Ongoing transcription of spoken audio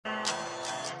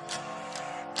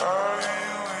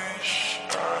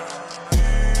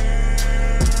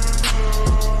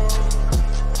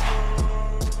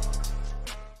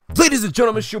Ladies and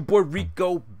gentlemen, it's your boy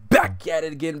Rico back at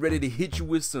it again, ready to hit you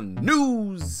with some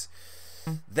news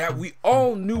that we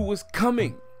all knew was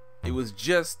coming. It was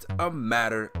just a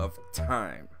matter of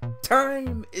time.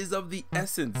 Time is of the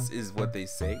essence, is what they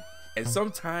say. And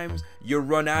sometimes you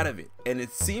run out of it. And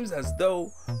it seems as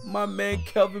though my man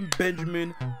Kelvin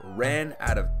Benjamin ran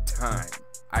out of time.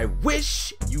 I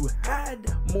wish you had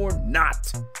more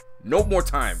not. No more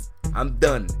time. I'm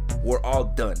done. We're all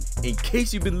done. In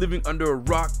case you've been living under a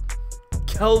rock,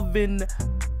 Kelvin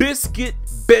Biscuit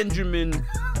Benjamin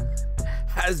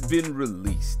has been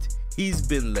released. He's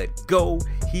been let go.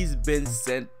 He's been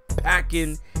sent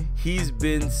packing. He's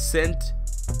been sent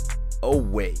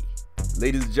away.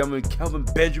 Ladies and gentlemen, Kelvin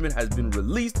Benjamin has been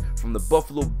released from the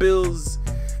Buffalo Bills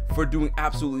for doing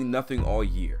absolutely nothing all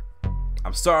year.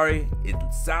 I'm sorry, it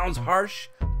sounds harsh,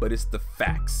 but it's the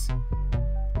facts.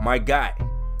 My guy,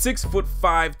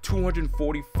 6'5",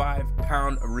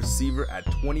 245-pound receiver at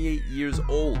 28 years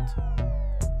old,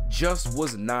 just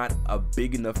was not a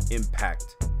big enough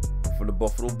impact for the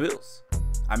Buffalo Bills.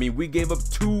 I mean, we gave up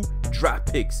 2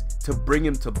 draft picks to bring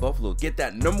him to Buffalo, get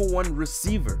that #1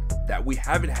 receiver that we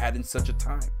haven't had in such a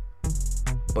time.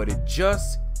 But it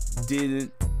just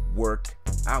didn't work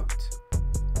out.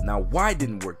 Now, why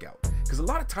didn't work out? Because a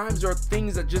lot of times there are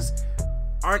things that just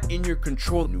aren't in your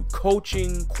control. New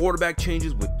coaching, quarterback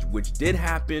changes, which did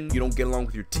happen. You don't get along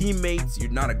with your teammates. You're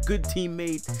not a good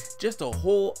teammate. Just a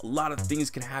whole lot of things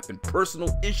can happen.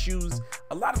 Personal issues,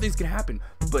 a lot of things can happen.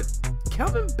 But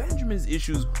Kelvin Benjamin's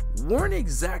issues weren't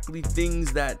exactly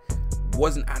things that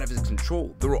wasn't out of his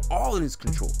control. They were all in his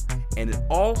control. And it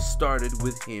all started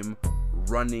with him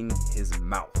running his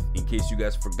mouth. In case you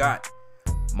guys forgot,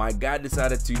 my guy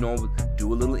decided to,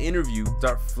 do a little interview,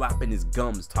 start flapping his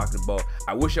gums, talking about,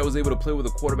 I wish I was able to play with a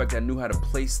quarterback that knew how to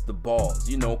place the balls.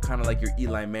 Kind of like your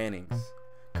Eli Mannings,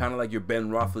 kind of like your Ben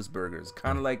Roethlisbergers,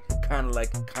 kind of like.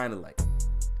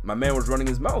 My man was running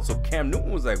his mouth, so Cam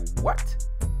Newton was like, what?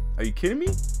 Are you kidding me?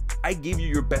 I gave you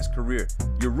your best career.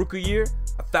 Your rookie year,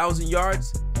 1,000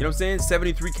 yards,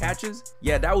 73 catches.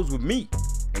 Yeah, that was with me.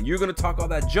 And you're gonna talk all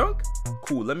that junk?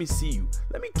 Cool, let me see you.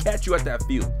 Let me catch you at that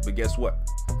field. But guess what?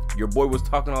 Your boy was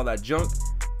talking all that junk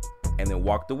and then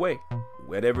walked away.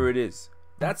 Whatever it is.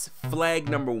 That's flag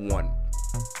number 1.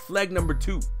 Flag number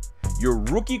 2. Your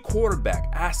rookie quarterback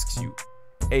asks you,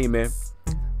 hey man,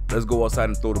 let's go outside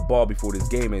and throw the ball before this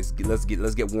game is let's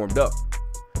get warmed up.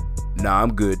 Nah,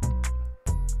 I'm good.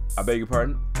 I beg your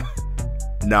pardon?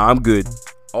 Nah, I'm good.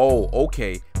 Oh,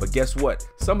 okay, but guess what?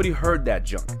 Somebody heard that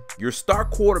junk. Your star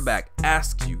quarterback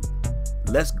asks you,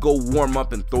 let's go warm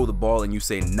up and throw the ball, and you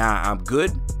say, nah, I'm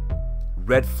good.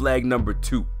 Red flag number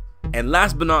 2. And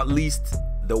last but not least,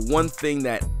 the one thing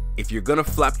that if you're gonna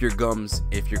flap your gums,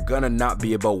 if you're gonna not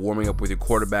be about warming up with your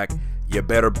quarterback, you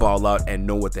better ball out and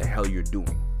know what the hell you're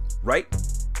doing. Right?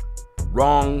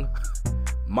 Wrong.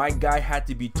 My guy had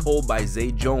to be told by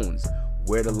Zay Jones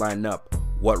where to line up,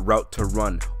 what route to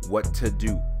run, what to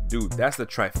do. Dude, that's the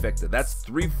trifecta. That's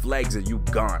 3 flags that you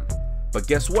gone. But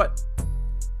guess what?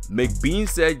 McBean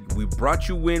said, we brought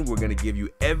you in. We're going to give you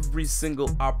every single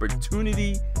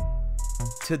opportunity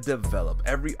to develop,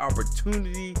 every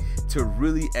opportunity to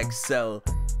really excel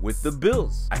with the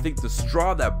Bills. I think the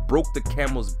straw that broke the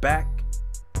camel's back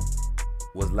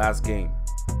was last game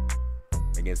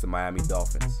against the Miami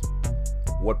Dolphins.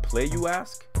 What play, you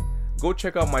ask? Go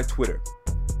check out my Twitter.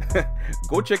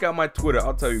 Go check out my Twitter.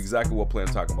 I'll tell you exactly what play I'm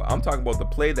talking about. I'm talking about the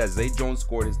play that Zay Jones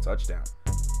scored his touchdown.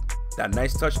 That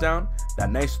nice touchdown,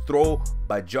 that nice throw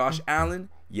by Josh Allen.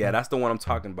 Yeah, that's the one I'm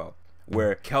talking about.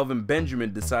 Where Kelvin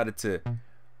Benjamin decided to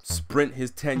sprint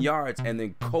his 10 yards and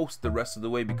then coast the rest of the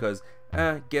way because,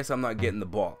 guess I'm not getting the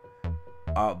ball.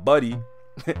 Buddy,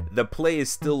 the play is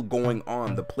still going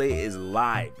on. The play is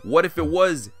live. What if it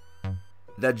was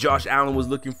that Josh Allen was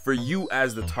looking for you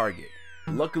as the target?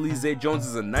 Luckily, Zay Jones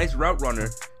is a nice route runner,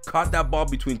 caught that ball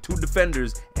between 2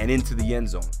 defenders and into the end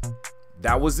zone.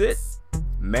 That was it.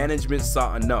 Management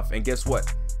saw enough. And guess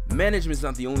what? Management's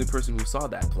not the only person who saw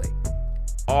that play.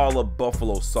 All of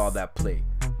Buffalo saw that play.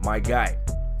 My guy,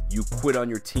 you quit on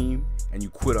your team and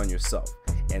you quit on yourself.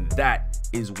 And that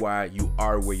is why you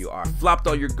are where you are. Flopped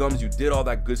all your gums, you did all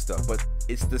that good stuff, but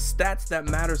it's the stats that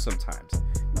matter sometimes.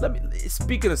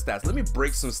 Speaking of stats, let me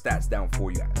break some stats down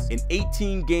for you guys. In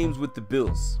 18 games with the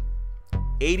Bills,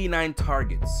 89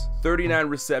 targets, 39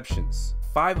 receptions,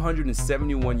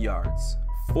 571 yards,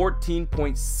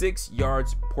 14.6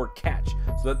 yards per catch.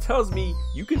 So that tells me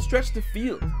you can stretch the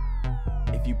field.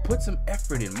 if you put some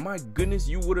effort in, my goodness,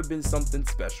 you would have been something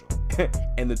special.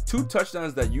 And the 2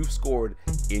 touchdowns that you scored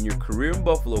in your career in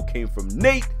Buffalo came from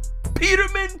Nate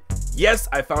Peterman. Yes,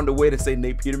 I found a way to say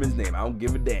Nate Peterman's name. I don't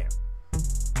give a damn.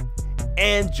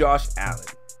 And Josh Allen.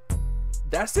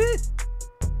 That's it.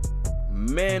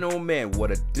 Man, oh man, what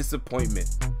a disappointment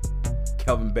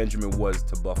Kelvin Benjamin was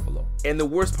to Buffalo. And the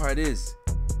worst part is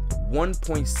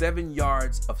 1.7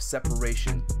 yards of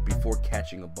separation before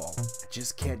catching a ball.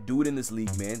 Just can't do it in this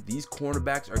league, man. These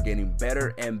cornerbacks are getting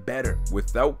better and better.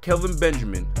 Without Kelvin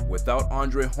Benjamin, without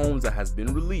Andre Holmes that has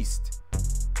been released,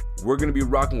 we're going to be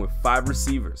rocking with 5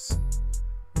 receivers.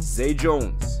 Zay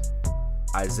Jones,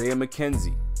 Isaiah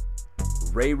McKenzie,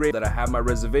 Ray that I have my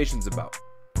reservations about,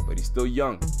 but he's still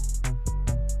young,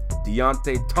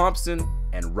 Deontay Thompson,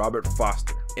 and Robert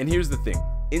Foster. And here's the thing,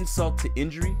 insult to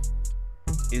injury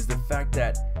is the fact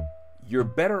that you're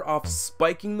better off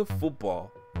spiking the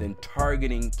football than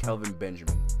targeting Kelvin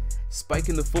Benjamin.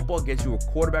 Spiking the football gets you a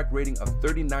quarterback rating of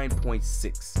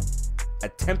 39.6.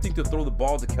 Attempting to throw the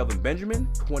ball to Kelvin Benjamin,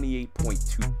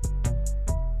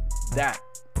 28.2. That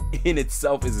in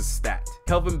itself is a stat.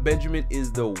 Kelvin Benjamin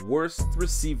is the worst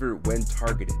receiver when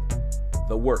targeted.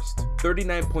 The worst.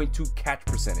 39.2 catch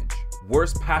percentage.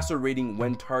 Worst passer rating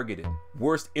when targeted.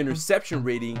 Worst interception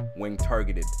rating when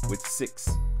targeted with 6.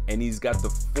 And he's got the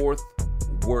 4th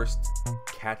worst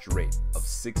catch rate of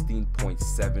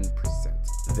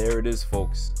 16.7%. There it is,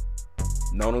 folks.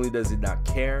 Not only does he not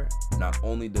care, not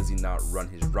only does he not run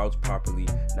his routes properly,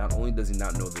 not only does he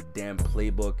not know the damn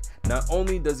playbook, not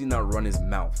only does he not run his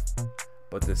mouth,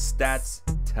 but the stats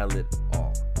tell it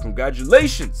all.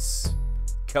 Congratulations,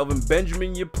 Kelvin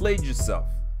Benjamin, you played yourself.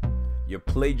 You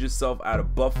played yourself out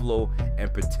of Buffalo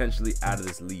and potentially out of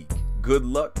this league. Good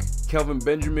luck, Kelvin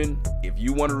Benjamin. If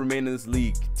you want to remain in this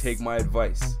league, take my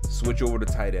advice. Switch over to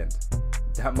tight end.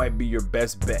 That might be your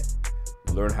best bet.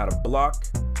 Learn how to block,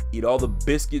 eat all the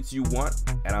biscuits you want,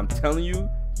 and I'm telling you,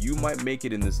 you might make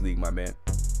it in this league, my man.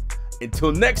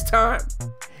 Until next time,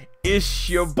 it's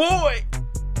your boy,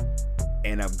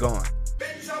 and I'm gone.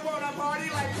 Bitch, I wanna party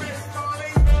like Chris Farley.